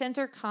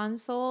center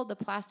console, the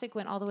plastic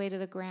went all the way to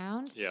the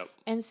ground. Yep.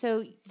 And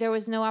so there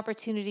was no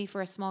opportunity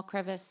for a small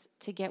crevice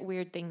to get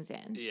weird things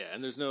in. Yeah,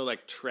 and there's no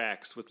like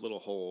tracks with little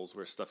holes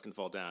where stuff can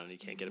fall down and you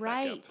can't get it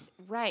back up.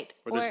 Right.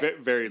 Or there's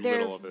very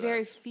little of it.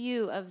 Very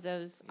few of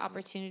those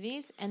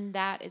opportunities, and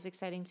that is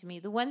exciting to me.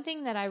 The one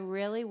thing that I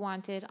really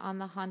wanted on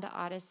the Honda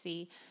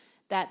Odyssey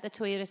that the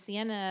Toyota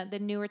Sienna, the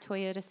newer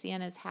Toyota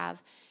Siennas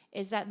have,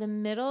 is that in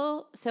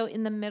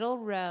the middle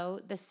row,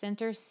 the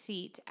center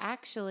seat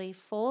actually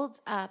folds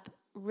up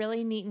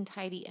really neat and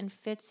tidy and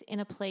fits in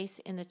a place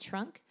in the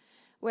trunk.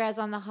 Whereas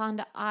on the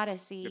Honda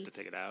Odyssey, you have to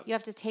take it out. You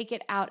have to take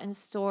it out and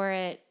store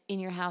it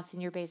in your house,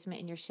 in your basement,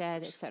 in your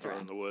shed, etc. Throw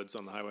it in the woods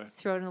on the highway.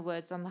 Throw it in the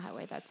woods on the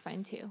highway. That's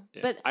fine too.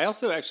 Yeah. But I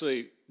also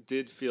actually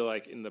did feel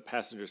like in the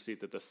passenger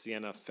seat that the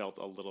Sienna felt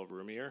a little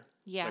roomier.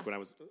 Yeah. Like when I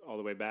was all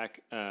the way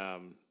back,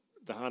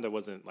 the Honda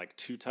wasn't like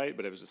too tight,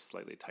 but it was just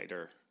slightly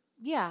tighter.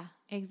 Yeah,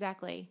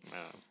 exactly.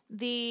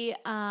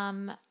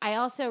 I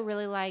also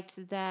really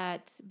liked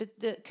that,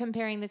 but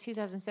comparing the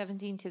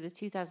 2017 to the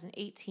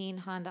 2018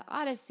 Honda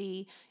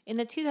Odyssey, in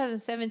the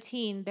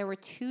 2017, there were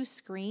 2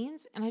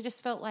 screens, and I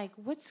just felt like,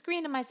 what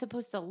screen am I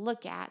supposed to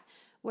look at?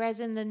 Whereas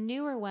in the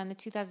newer one, the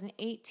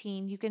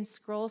 2018, you can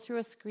scroll through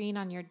a screen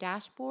on your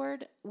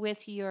dashboard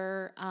with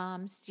your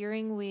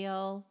steering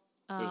wheel.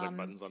 There's like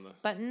buttons on the...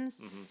 Buttons.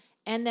 Mm-hmm.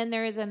 And then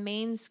there is a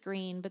main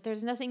screen, but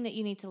there's nothing that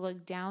you need to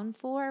look down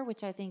for,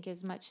 which I think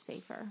is much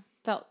safer.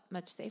 Felt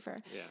much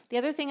safer. Yeah. The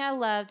other thing I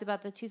loved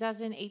about the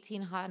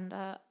 2018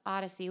 Honda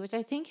Odyssey, which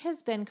I think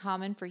has been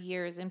common for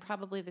years in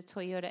probably the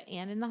Toyota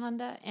and in the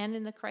Honda and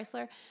in the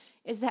Chrysler,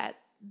 is that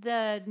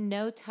the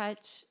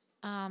no-touch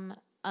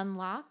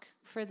unlock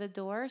for the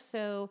door.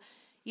 So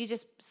you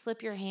just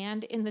slip your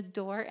hand in the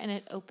door and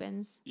it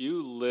opens.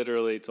 You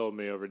literally told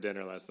me over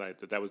dinner last night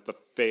that was the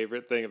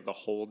favorite thing of the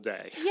whole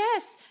day.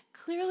 Yes.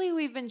 Clearly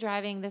we've been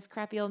driving this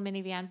crappy old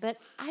minivan, but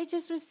I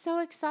just was so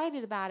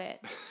excited about it.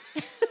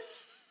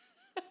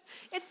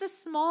 It's the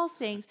small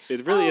things.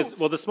 It really is.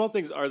 Well, the small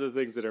things are the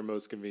things that are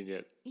most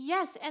convenient.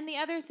 Yes. And the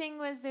other thing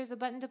was there's a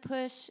button to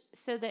push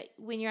so that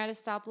when you're at a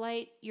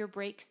stoplight, your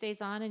brake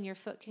stays on and your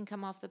foot can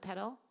come off the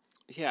pedal.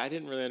 Yeah, I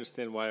didn't really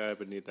understand why I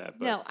would need that.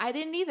 But no, I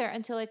didn't either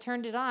until I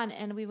turned it on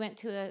and we went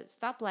to a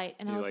stoplight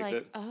and I was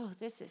like, oh,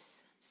 this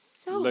is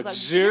so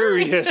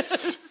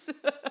luxurious.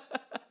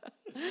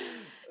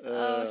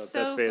 So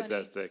that's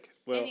fantastic.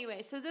 Well,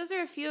 anyway, so those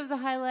are a few of the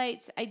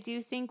highlights. I do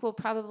think we'll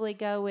probably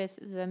go with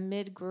the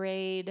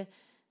mid-grade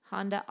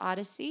Honda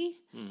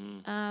Odyssey.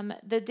 Mm-hmm.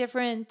 The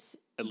different...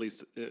 At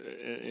least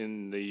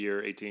in the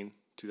year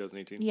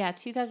 2018. Yeah,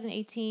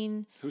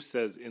 2018. Who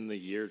says in the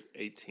year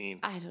 18?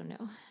 I don't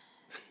know.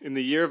 In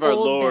the year of our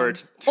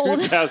Lord,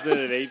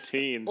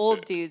 2018.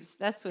 Old dudes.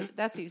 That's who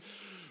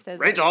says.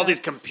 Rachel, all these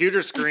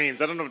computer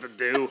screens. I don't know what to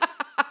do.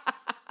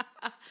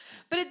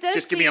 But it does.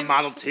 Just give me a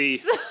Model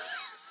T.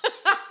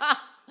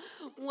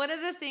 One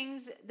of the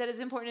things that is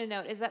important to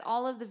note is that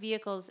all of the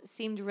vehicles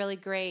seemed really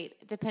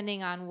great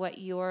depending on what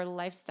your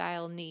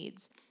lifestyle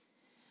needs.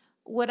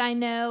 What I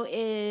know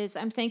is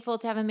I'm thankful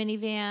to have a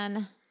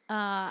minivan.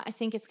 I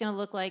think it's going to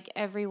look like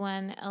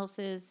everyone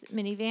else's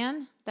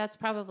minivan. That's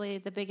probably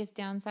the biggest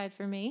downside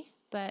for me.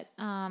 But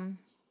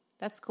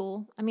That's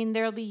cool. I mean,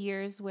 there'll be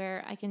years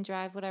where I can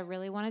drive what I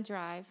really want to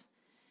drive,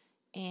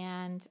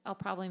 and I'll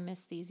probably miss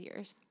these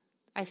years,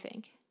 I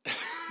think.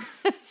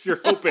 You're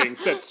hoping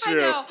that's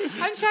true. I know.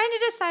 I'm trying to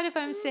decide if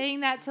I'm saying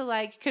that to,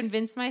 like,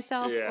 convince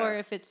myself or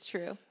if it's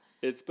true.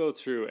 It's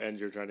both true, and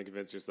you're trying to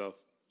convince yourself.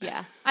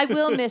 Yeah. I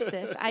will miss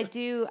this. I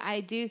do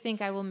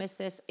think I will miss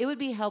this. It would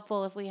be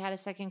helpful if we had a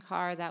second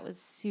car that was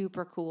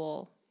super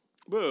cool.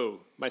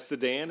 Whoa. My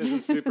sedan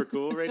isn't super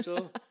cool,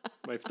 Rachel?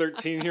 My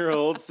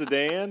 13-year-old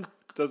sedan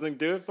doesn't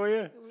do it for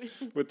you?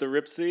 With the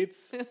rip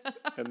seats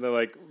and the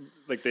like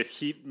the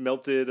heat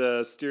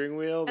melted steering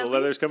wheel, the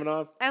leather's coming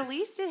off. At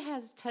least it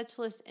has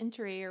touchless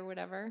entry or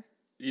whatever.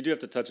 You do have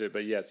to touch it,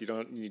 but yes, you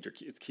need your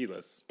key. It's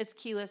keyless. It's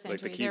keyless entry.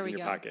 Like the keys in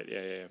your pocket.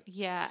 Yeah.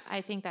 Yeah,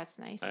 I think that's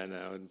nice. I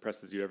know. It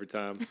impresses you every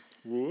time.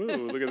 Whoa,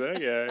 look at that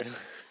guy.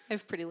 I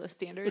have pretty low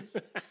standards.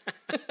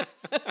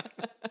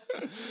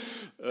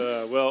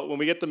 Well, when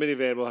we get the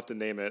minivan, we'll have to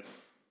name it.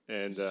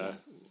 And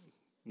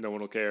no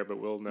one will care, but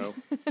we'll know.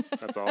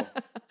 That's all.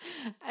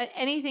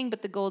 Anything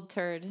but the gold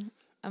turd.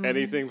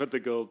 Anything but the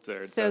gold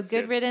turd. So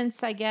good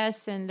riddance, I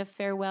guess, and a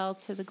farewell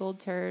to the gold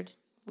turd.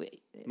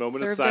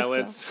 Moment of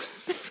silence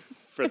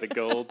for the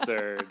gold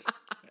turd.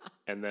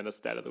 And then a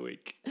stat of the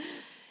week.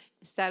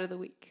 Stat of the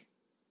week.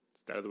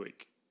 Stat of the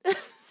week.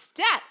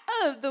 Stat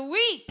of the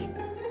week.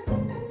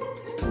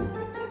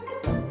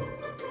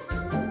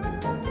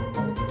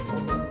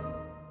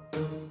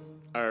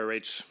 All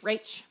right,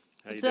 Rach.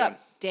 What's up,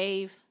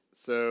 Dave?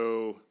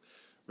 So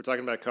we're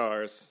talking about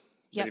cars,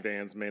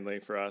 minivans mainly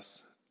for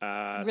us.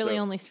 Really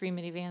only 3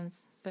 minivans,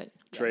 but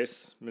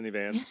Trace,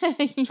 minivans.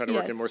 Trying to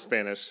work in more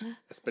Spanish,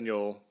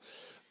 Espanol.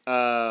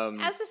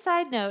 As a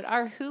side note,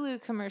 our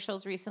Hulu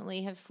commercials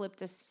recently have flipped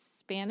to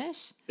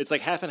Spanish. It's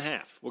like half and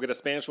half. We'll get a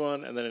Spanish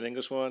one and then an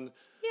English one.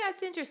 Yeah,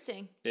 it's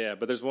interesting. Yeah,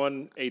 but there's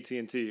one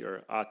AT&T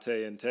or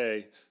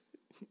AT&T,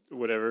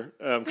 whatever,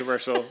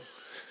 commercial.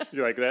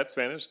 You like that,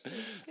 Spanish?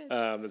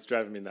 That's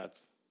driving me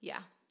nuts. Yeah.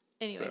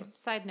 Anyway,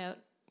 side note.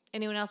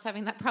 Anyone else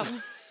having that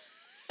problem?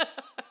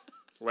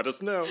 Let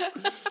us know.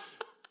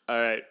 All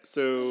right.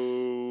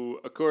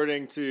 So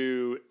according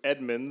to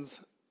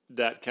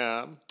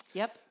Edmunds.com.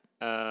 Yep.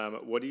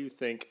 What do you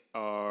think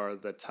are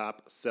the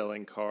top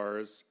selling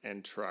cars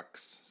and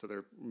trucks? So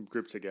they're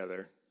grouped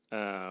together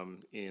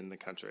in the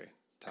country.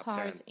 Top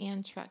cars 10.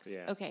 and trucks.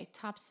 Yeah. Okay.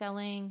 Top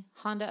selling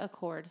Honda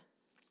Accord.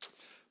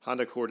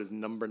 Honda Accord is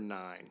number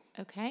 9.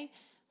 Okay.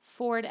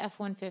 Ford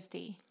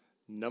F-150.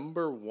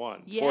 Number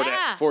 1.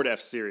 Yeah. Ford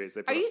F-Series.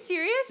 Are you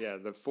serious? Yeah.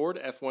 The Ford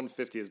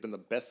F-150 has been the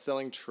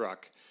best-selling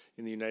truck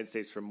in the United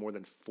States for more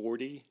than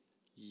 40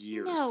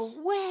 years. No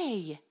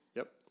way.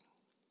 Yep.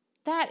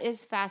 That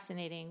is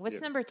fascinating. What's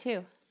number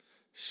 2?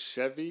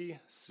 Chevy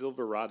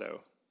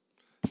Silverado.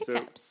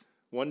 Pickups. So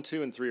 1,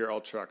 2, and 3 are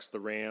all trucks. The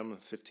Ram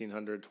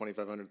 1500,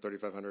 2500,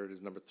 3500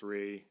 is number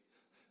 3.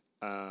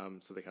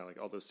 So they kind of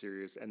like all those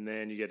series. And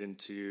then you get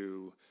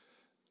into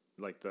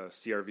like the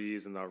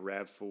CRVs and the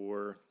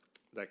RAV4.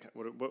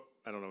 What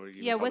I don't know what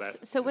you call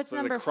that. So what's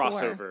number the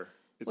crossover?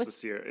 4?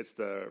 It's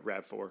the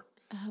RAV4.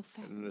 Oh,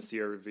 fascinating. And then the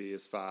CRV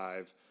is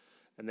 5.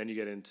 And then you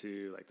get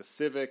into like the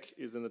Civic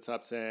is in the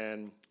top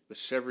 10. The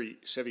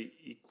Chevy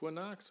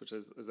Equinox, which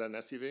is that an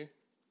SUV?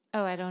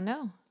 Oh, I don't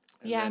know.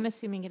 I'm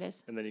assuming it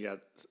is. And then you got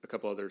a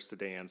couple other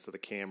sedans, so the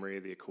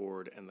Camry, the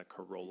Accord, and the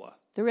Corolla.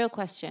 The real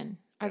question,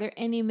 are there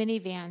any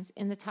minivans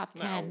in the top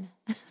 10?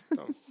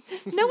 No.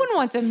 No one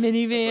wants a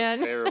minivan.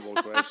 That's a terrible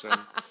question.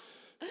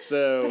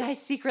 But I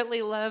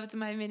secretly loved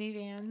my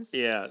minivans.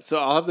 Yeah, so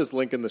I'll have this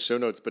link in the show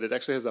notes, but it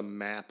actually has a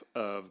map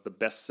of the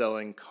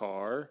best-selling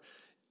car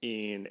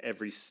in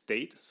every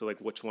state. So like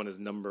which one is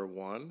number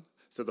 1.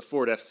 So the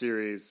Ford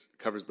F-Series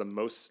covers the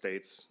most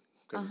states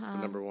because it's the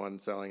number 1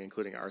 selling,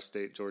 including our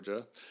state,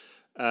 Georgia.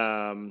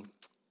 And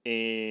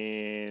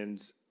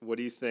what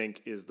do you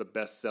think is the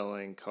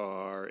best-selling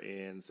car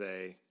in,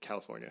 say,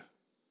 California?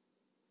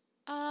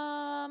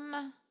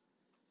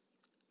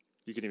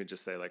 You can even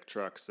just say like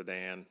truck,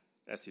 sedan,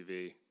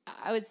 SUV.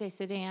 I would say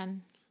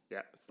sedan.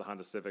 Yeah, it's the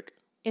Honda Civic.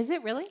 Is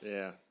it really?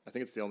 Yeah, I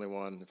think it's the only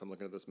one, if I'm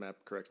looking at this map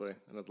correctly,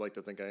 and I'd like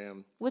to think I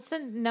am. What's the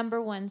number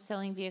 1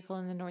 selling vehicle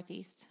in the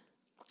Northeast?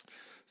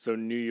 So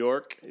New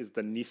York is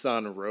the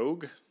Nissan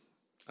Rogue.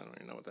 I don't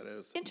even know what that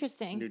is.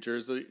 Interesting. New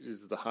Jersey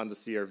is the Honda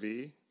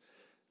CRV,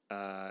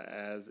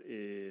 as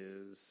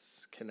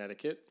is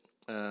Connecticut.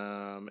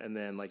 And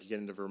then like you get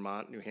into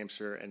Vermont, New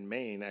Hampshire, and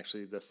Maine,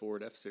 actually the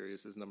Ford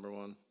F-Series is number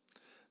 1.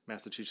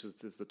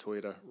 Massachusetts is the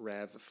Toyota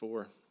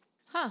RAV4.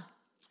 Huh.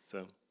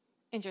 So.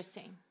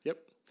 Interesting. Yep.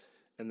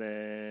 And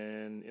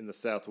then in the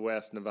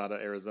Southwest, Nevada,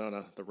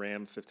 Arizona, the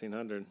Ram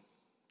 1500,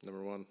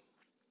 number 1.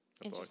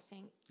 That's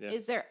interesting.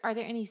 Yeah. Are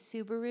there any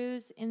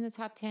Subarus in the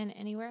top 10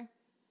 anywhere?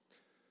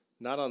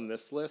 Not on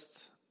this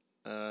list.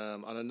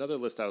 On another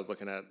list I was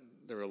looking at,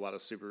 there were a lot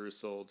of Subarus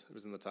sold. It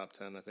was in the top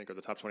 10, I think, or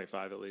the top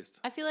 25 at least.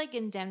 I feel like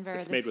in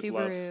Denver,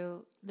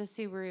 the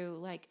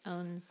Subaru like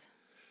owns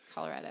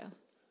Colorado.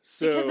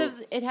 So,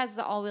 because it has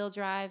the all-wheel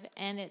drive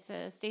and it's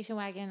a station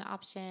wagon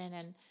option,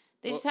 and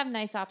they just have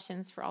nice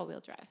options for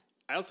all-wheel drive.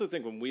 I also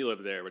think when we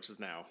lived there, which is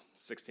now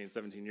 16,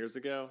 17 years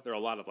ago, there are a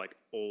lot of like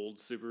old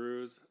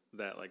Subarus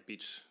that like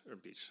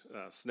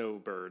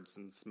snowbirds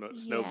and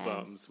snow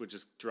bums would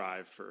just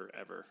drive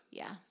forever.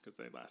 Yeah. Because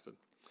they lasted.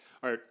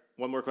 All right,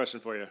 one more question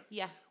for you.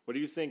 Yeah. What do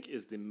you think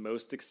is the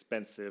most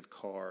expensive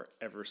car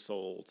ever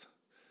sold?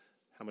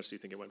 How much do you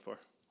think it went for?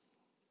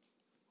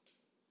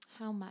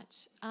 How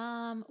much?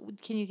 Can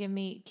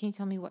you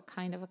tell me what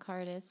kind of a car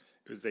it is?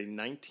 It was a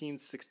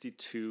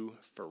 1962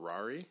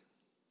 Ferrari.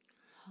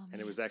 Oh,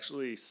 and it was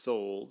actually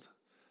sold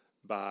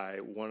by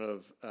one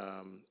of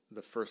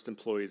the first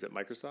employees at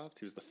Microsoft.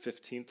 He was the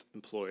 15th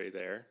employee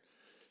there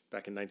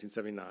back in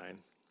 1979.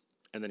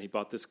 And then he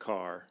bought this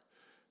car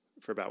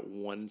for about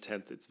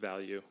 1/10 its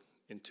value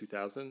in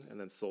 2000 and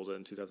then sold it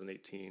in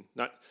 2018.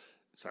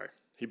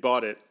 He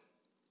bought it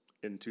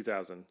in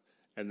 2000.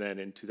 And then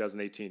in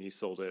 2018, he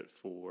sold it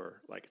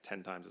for like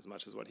 10 times as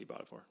much as what he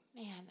bought it for.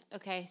 Man,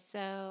 okay,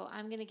 so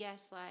I'm going to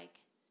guess like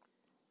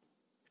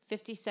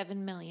 $57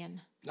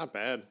 million. Not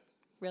bad.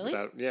 Really?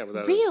 Without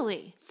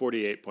really?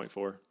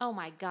 48.4. Oh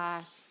my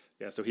gosh.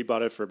 Yeah, so he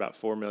bought it for about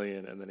 $4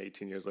 million, and then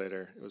 18 years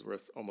later, it was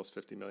worth almost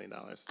 $50 million.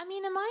 I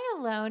mean, am I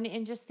alone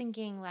in just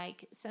thinking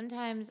like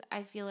sometimes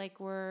I feel like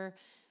we're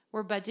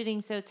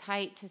budgeting so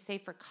tight to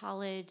save for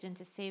college and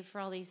to save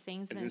for all these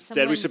things. And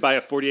instead, we should buy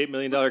a $48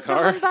 million car.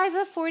 Someone buys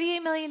a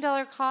 $48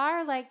 million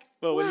car? Like,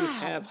 well, when you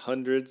have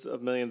hundreds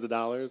of millions of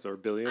dollars or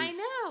billions. I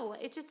know.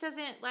 It just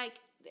doesn't, like,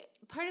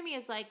 part of me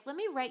is like, let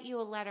me write you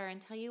a letter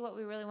and tell you what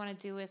we really want to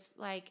do with,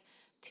 like,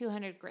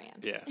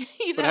 $200,000. Yeah.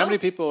 But how many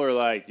people are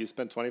like, you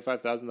spent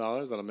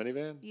 $25,000 on a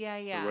minivan?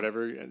 Yeah. Or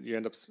whatever you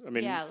end up,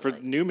 for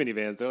like, new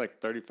minivans, they're like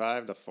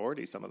 35 to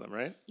 40, some of them,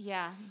 right?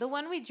 Yeah. The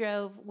one we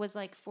drove was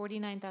like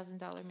 $49,000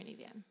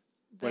 minivan.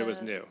 When it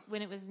was new.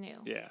 When it was new.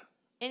 Yeah.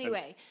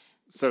 Anyway.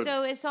 So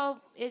it's all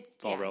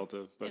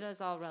relative. But it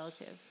is all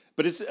relative.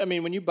 But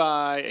when you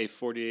buy a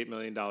 $48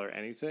 million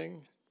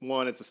anything,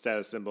 one, it's a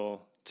status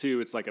symbol.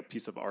 Two, it's like a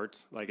piece of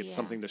art. Like it's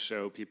something to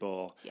show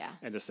people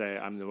and to say,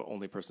 I'm the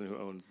only person who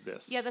owns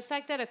this. Yeah, the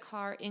fact that a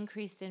car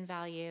increased in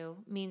value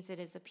means it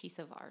is a piece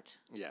of art.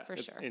 Yeah, for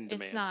sure. In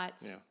demand.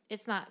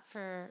 It's not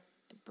for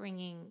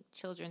bringing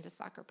children to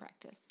soccer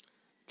practice.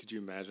 Could you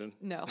imagine?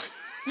 No.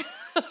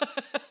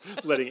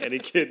 Letting any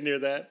kid near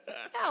that?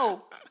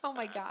 No. Oh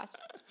my gosh.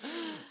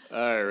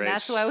 All right.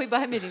 That's why we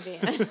buy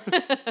minivan.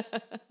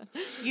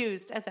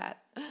 Used at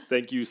that.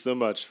 Thank you so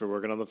much for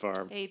working on the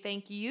farm. Hey,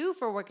 thank you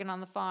for working on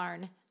the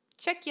farm.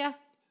 Check ya.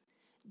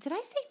 Did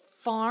I say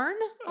farm?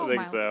 I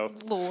think so.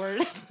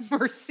 Lord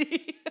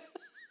mercy.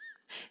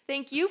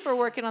 Thank you for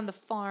working on the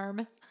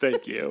farm.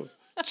 Thank you.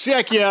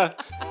 Check ya.